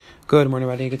Good morning,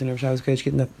 everybody. Gittin of Shabbos Kodesh.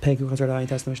 Gittin of Penku Chazar Ayin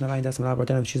Testament Mishnah Ayin Testament Al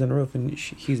Bartan. She's on the roof and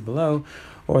he's below,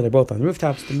 or they're both on the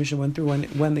rooftops. The Mishnah went through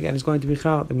when the get is going to be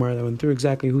chal. The Gemara went through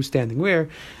exactly who's standing where,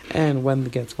 and when the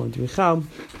get's going to be chal.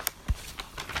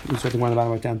 We start the one about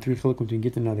wrote down three chiluk between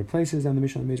Gittin and other places, and the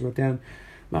Mishnah wrote down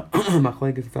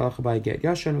Machlekes Talacha by get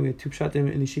Yashan. We had two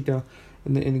pshatim in the Shita.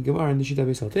 In the Gemara and the Shita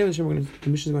Beisal. Today, the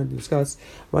Mishnah is going to discuss a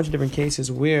bunch of different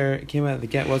cases where it came out that the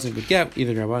get wasn't a good get,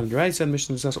 either Rabban and Deraisa. The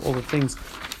Mishnah discuss all the things,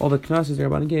 all the knosses that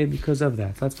Rabban gave because of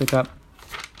that. Let's pick up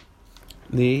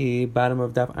the bottom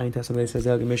of Daf Ayin Testament. Says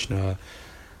the Mishnah.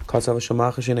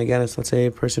 Let's say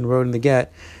a person wrote in the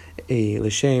get a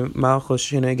l'shem malchus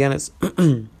shena aganis.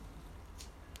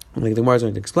 Like the Gemara is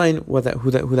going to explain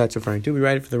who that's referring to. We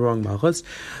write it for the wrong malchus.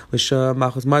 L'shem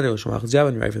malchus madi, l'shem malchus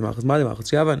yavan. Write for the malchus madi,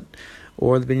 malchus yavan.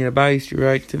 Or the binyan abayis, you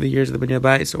write to the years of the binyan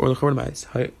abayis, or the chorban abayis.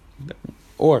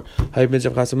 Or hayv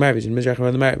mizrach chasam marriage, and mizrach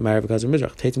around the marriage because of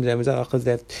mizrach. Tatum zemizah because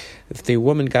that if the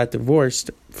woman got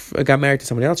married to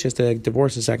somebody else, she has to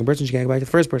divorce the second person. She can't go back to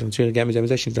the first person. She doesn't get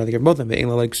mizrach. She doesn't get both of them.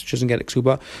 She doesn't get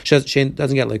ksuba. She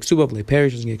doesn't get like ksuba, like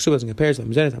pairs. She doesn't get ksuba. Doesn't get pairs. Like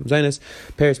mizaynis.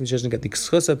 Pairs means she doesn't get the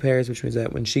ksusa pairs, which means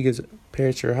that when she gives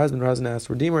pairs to her husband asks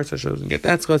to redeem her, so she doesn't get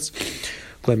that schus.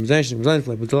 She doesn't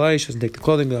take the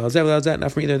clothing, not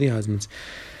from either of the husbands.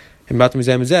 And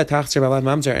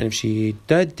if she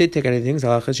did take anything, she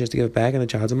has to give it back, and the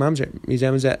child's a mamzer.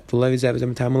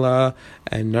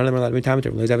 And none of them are allowed to be tamater.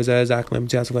 None of them are zechin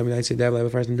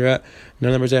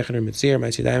or mitzir.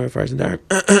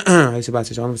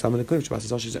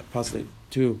 She's possibly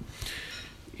to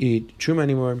eat truma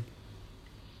anymore.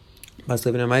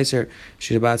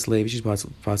 She's a bad slave. She's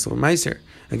possible meiser.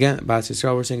 Again, Bas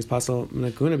Yisrael we're saying is possible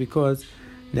menakuna because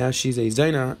now she's a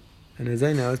zaina, and a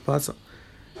zaina is possible.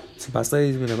 So Bas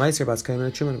slave is a meiser, Bas kaim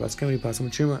and truma, Bas kaim is possible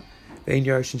truma. The ein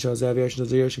yarshin shall zav yarshin shall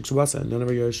yarshin ksubasa. None of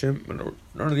the yarshin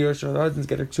of the husbands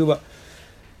get her ksuba.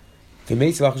 The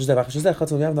mates of if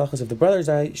the brothers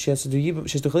die, she has to do yibum.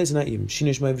 She has to chalitz not yibum.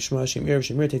 Shinish my v'shma shem irav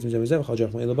shem mir takes him zev chal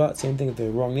my ilaba. Same thing if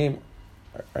the wrong name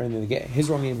are in the get his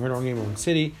wrong name, her wrong name, wrong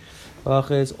city.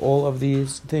 All of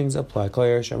these things apply.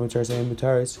 The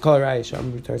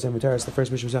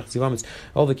first mission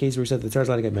all the cases where we said the Tsar is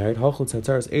allowed to get married.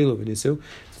 The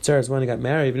Tsar is when he got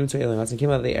married, and came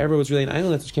out the Ever was really an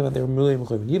island, which came out they were really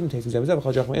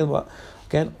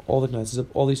again, all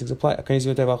these things apply.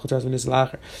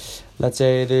 Let's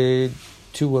say the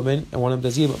two women and one of them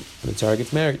does yibum, and the Tsar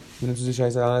gets married. And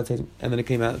then it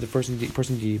came out the person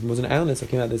was an island, so it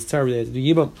came out this Tsar related to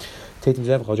do yibum. Same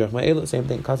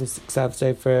thing.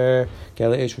 Sefer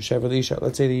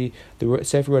let's say the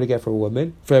Sefer wrote a get for a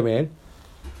woman, for a man,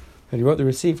 and he wrote the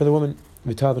receipt for the woman.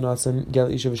 And by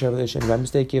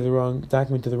mistake gave the wrong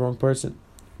document to the wrong person.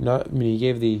 He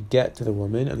gave the get to the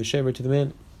woman and the shever to the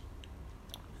man.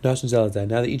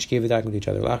 Now they each gave the document to each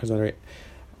other.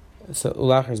 So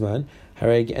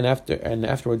and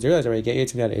afterwards they realized they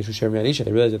realized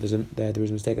that there was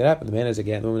a mistake that happened. The man has a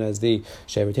get, the woman has the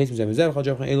shever.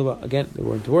 Again, they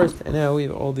weren't divorced, and now we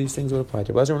have all these things would apply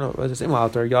to.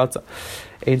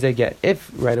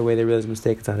 If right away they realize a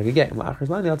mistake, it's not a good get. If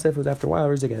it was after a while,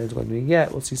 it's going to be a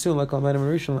get. We'll see soon. Like not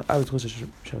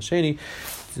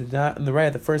in the right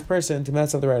of the first person to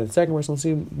mess up the right of the second person. We'll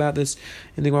see about this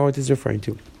in the Gemara what this is referring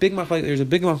to. There's a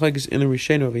big machlekes in the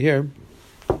Rishon over here.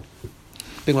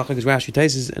 Big machlekes Rashi,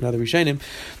 Taisus, and other Rishonim.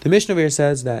 The Mishnah over here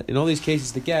says that in all these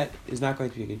cases the get is not going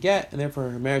to be a good get, and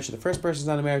therefore her marriage to the first person is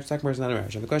not a marriage, the second person is not a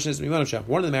marriage. And the question is, one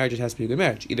of the marriages has to be a good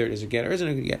marriage. Either it is a get or isn't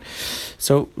a good get.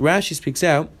 So Rashi speaks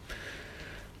out.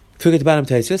 If we get to the bottom,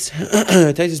 Taisus,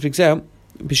 Taisus speaks out.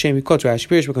 B'shem we quote Rashi.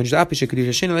 Pirish b'konjus apisha kedusha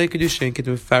sheni like kedusha and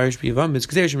kedu farish b'yavam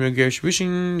mitzkazer shemir gerish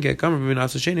b'shin get kamer b'min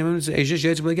asa sheni and eish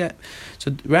yetz b'leget.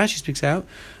 So Rashi speaks out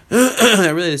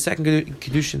that really the second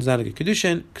kedusha is not a good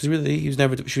kedusha because really she was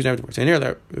never divorced. And here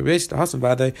the base the husband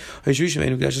by the hishusha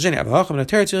and kedusha sheni avacham and a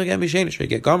teretz will get misheni shvei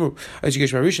get kamer as you get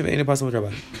shmarishim and impossible with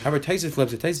Rabban. However, Taisus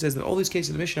flips it. Taisus says that all these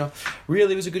cases of the Mishnah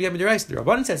really was a good get midiraisa. The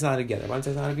Rabban says not a get. The Rabban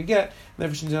says not a good get. And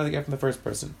therefore she's not a get from the first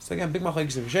person. So again, big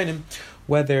machlekes of Rishonim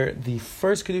whether the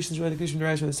first kedusha is really the kedusha from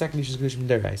deraisa or the second kedusha is kedusha from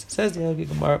deraisa. Says the Elgi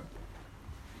Gemara.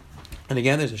 And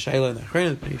again, there's a shayla in the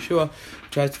Achrein, the Yeshua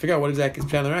tries to figure out what exactly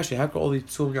is Pshat and Rashi. How could all these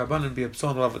Psulim Rabbanan be a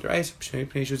Psulim love with deraisa?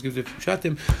 Yeshua gives a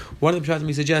Pshatim. One of the Pshatim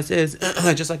he suggests is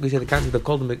just like we say the concept of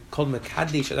Kol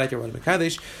Mekadish, like Rabbanan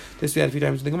Mekadish. This we had a few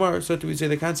times in the Gemara. So we say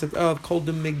the concept of Kol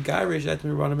Megarish, like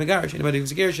Rabbanan Megarish. Anybody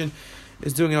who's a Gershon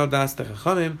is doing it all das the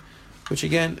Chachamim. Which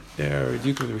again, there are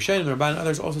Yukim the Rishonim, the Rabban, and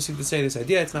others also seem to say this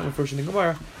idea. It's not referred in the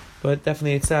Gemara, but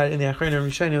definitely it's in the Achrein and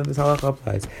Rishonim. This halacha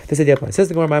applies. This idea applies. Says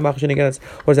the Gemara, "My malchus against."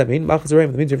 What does that mean? Malchus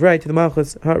Reimim. It means you're right to the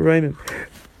malchus Reimim.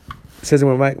 says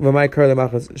when my curly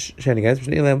malchus shen again,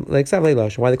 like ksav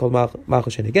leilash. Why they called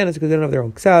malchus shen again? It's because they don't have their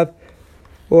own ksav,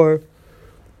 or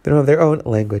they don't have their own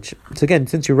language. So again,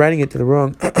 since you're writing it to the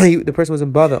wrong, the person was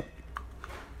in bother,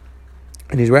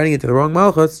 and he's writing it to the wrong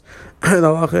malchus. The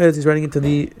halacha is he's writing it to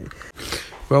the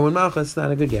Roman malchus. It's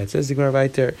not a good get. It says the Gemara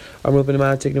right there. I'm open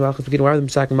to taking the malchus. Why are them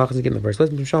sacking malchus again in the first place?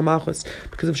 From shal malchus,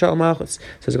 because of shal malchus.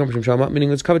 It says from shal malchus,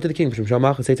 meaning it's covered to the king. From shal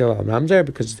malchus, say to mamzer,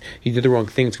 because he did the wrong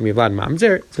thing. It's going to be vlad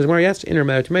mamzer. It says Gemara yes, inner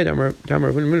matter to made.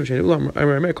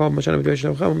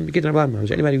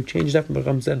 Anybody who changes that from the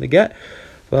chum said the get.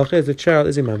 Well, the child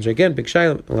is a mamzer again. Big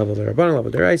shayla level the rabban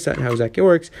level the raisa. How exactly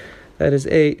works? That is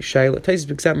a shayla. Taisus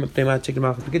picks up if they might take the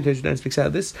malchus. Begin to picks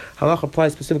out this halacha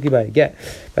applies specifically by a get.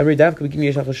 Every davka we give me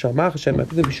a shachal shal malchus. I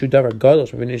think we should davar gadol.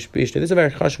 This is a very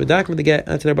chash v'dak with the get.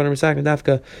 That's the rabban misak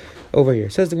davka over here.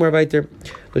 Says the Gemara right there.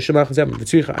 I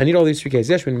need all these three cases.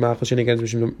 Yes, when malchus shen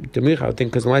against I would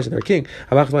think because the they're king.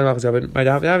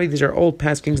 These are old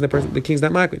past kings. The kings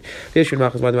that makvid. Yes, when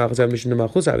malchus mission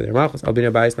malchus they're malchus. I'll be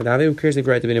in bias. Who cares if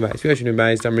you write to be in bias? Yes, when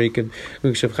bias. American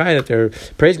that they're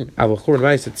praising. I will chur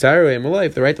bias. It's Sarah in my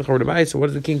life. The right to chur bias. So what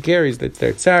does the king care? Is that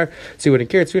they're tsar? So you wouldn't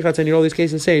care. I need all these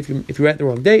cases. Say if you write the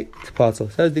wrong date, it's possible.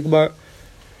 Says the Gemara.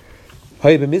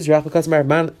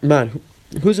 Man.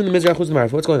 Who's in the Mizrach? Who's in the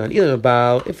Marif? What's going on?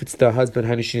 If it's the husband,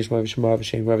 that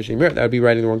would be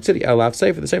writing the wrong city. I'll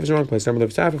Sefer. The Sefer is the wrong place. He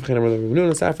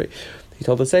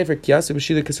told the Sefer,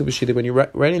 when you're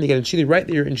writing to get in Shili, write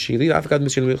that you're in Shili.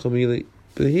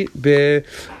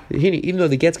 Even though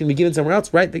the get's going to be given somewhere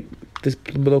else, write the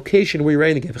location where you're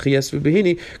writing the get. If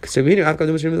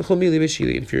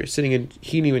you're sitting in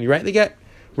Hini when you write the get,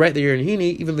 write that you're in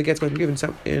Hini, even though the get's going to be given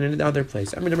in another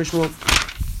place.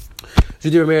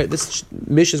 This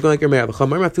Mish is going like your Meir.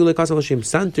 Even if you write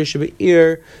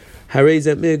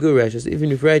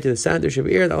to the Santer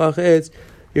Shabir, the halacha is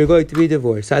you're going to be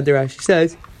divorced. Sadar Rashi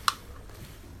says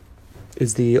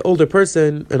is the older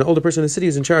person, an older person in the city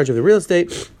is in charge of the real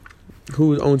estate,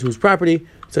 who owns whose property.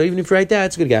 So even if you write that,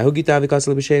 it's a good guy. Who gita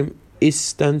v'kasal b'shem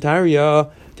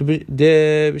istantaria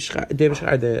the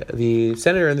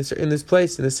senator in this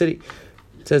place in the city.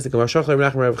 It says the Gemara Shachar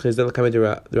Menachem Rav Chizdel Kamed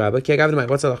Rabba. Ki Agav Demai.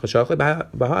 What's the Halacha Shachar?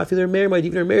 Baha. If they're married,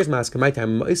 even their mayor's mask. My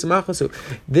time. So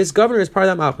this governor is part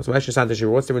of that malchus. What's the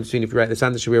difference between if you write the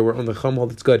Santa Shabir where on the Chum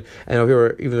hold it's good, and over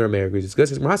here even their mayor agrees it's good? It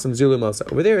says Mahasam Zulim also.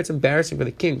 Over there it's embarrassing for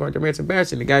the king. According to mayor, it's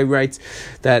embarrassing. The guy writes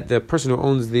that the person who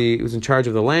who's in charge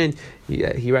of the land,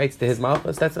 he writes to his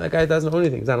malchus. That's that guy doesn't own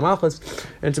anything. It's not a malchus,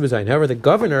 and it's a design. However, the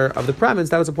governor of the province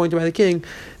that was appointed by the king,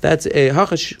 that's a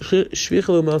hachash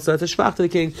shvichelu malsa. That's a shvach to the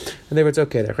king, and therefore it's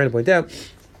okay. They're trying to point out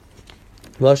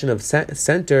the notion of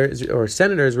senator or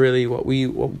senator is really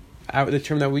the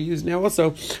term that we use now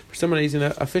also for someone who's in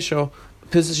an official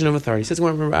position of authority. It says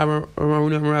one from Mishnah like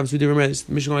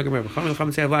the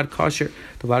Vlad kosher.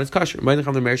 The Vlad is kosher.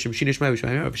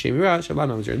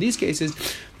 In these cases,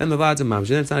 then the Vlad's a mamzer.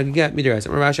 Then it's not a good get.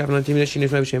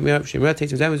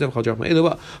 Takes his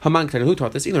who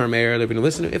taught this? Either a mayor, living a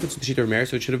listener. If it's the sheet of a mayor,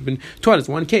 so it should have been taught as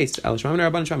one case.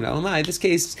 This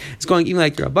case is going even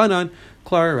like your Rabbanon.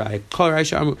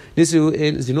 Nisu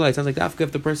in Zinulai. It sounds like Dafka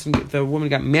if the woman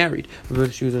got married.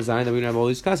 If she was a Zion, that we don't have all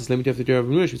these classes. Let me tell you if the Rav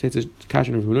Huna, she takes a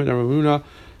kashan of Rav Huna.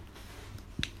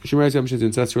 She marries him, she's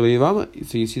in that's really Yavama.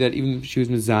 So you see that even if she was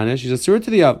Mizana, she's a surah to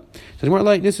the Yav. So more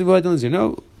like Nisu V'Adil.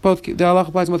 No, both the Allah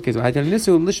applies in both cases. I tell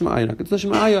Nisu Lishma Ayana. It's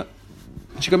Lishma Ayah.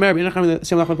 She got married. The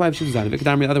same Allah applies. She was Zana. It could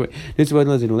the other way. Nisu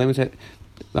V'Adil. Let me say.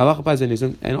 Allah applies in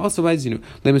and also by Zinu.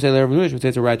 Let me say Rav Huna, which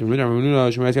says a right to Rav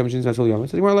Huna. She marries him, she's also Yavama.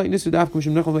 So more like Nisu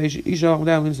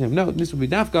Dafka. No, this would be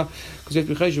Dafka because if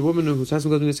you have a woman whose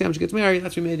husband goes to the same, she gets married.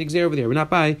 That's what we made the over there. We're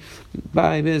not by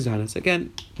Mizana. So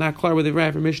again, not clear whether right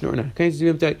information or not. Okay, so you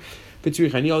have I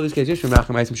need all these cases. If you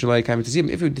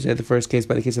said the first case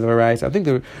by the case of the Arais, I think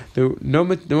there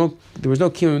was no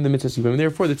kim in the mitzvah, and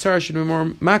therefore the tzara should be more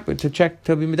makbid to check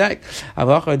to be medaik.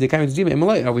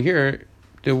 Over here,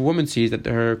 the woman sees that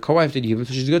her co-wife did yibum,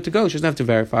 so she's good to go. She doesn't have to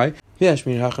verify. If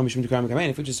we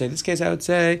just say this case, I would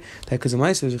say that because in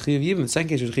Maisa there's a chiv yibum. The second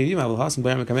case there's a chiv yibum. I will hasten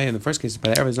b'yam kamein. In the first case,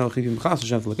 by the there's no chiv yibum chas. So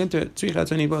you have to look into it. So I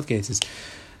need both cases.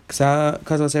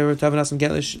 Because I'll say we're talking about some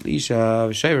gelish isha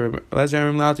shaver. Let's hear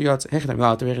him loud to yot. Hechtam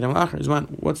loud to hechtam lacher. Is one.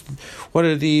 What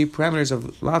are the parameters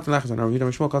of loud to lacher? Or you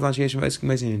don't shmok kazan sheish v'esik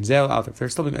meisin in zel alter. If they're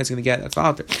still going to get, that's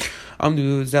alter.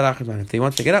 Do zel acherzman. If they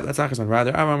want to get up, that's acherzman.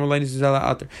 Rather, avam related to zel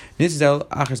alter. This is zel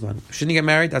acherzman. Shouldn't get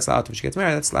married? That's alter. If she gets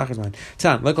married, that's acherzman.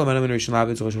 Tan. Lekol manam in rishon lav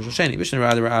itzol sheni. Bishna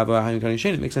rather ava hanim kani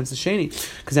sheni. It makes sense to sheni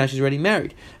because now she's already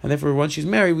married, and therefore once she's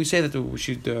married, we say that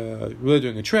she's really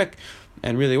doing a trick.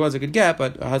 and really was a good get,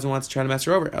 but her husband wants to try to mess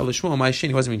her over. El Shmuel, my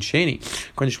sheni, wasn't mean sheni.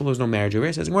 According to Shmuel, there was no marriage over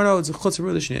here. It says, no, it's a chutzah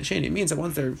sheni. It means that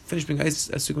once they're finished being a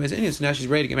sukkah, so now she's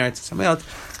ready to get married to somebody else.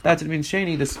 That's what it means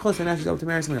sheni. This chutzah, now she's able to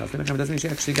marry someone else. It doesn't mean she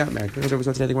actually got married. Because there was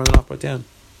something more than off brought down.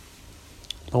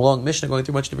 A long Mishnah going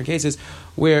through a bunch of different cases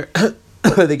where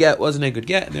the get wasn't a good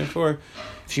get, and therefore,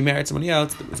 if she married somebody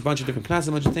else, there was a bunch of different classes,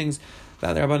 a bunch of things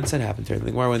that the Rabbanan said happened to her.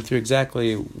 The Gemara went through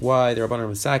exactly why the Rabbanan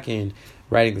was saking,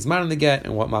 writing this man on the get,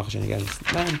 and what Malchus again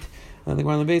meant. And the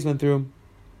Gemara on the base went through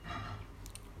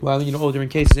all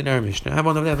different cases in our Mishnah. Have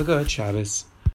a good Shabbos.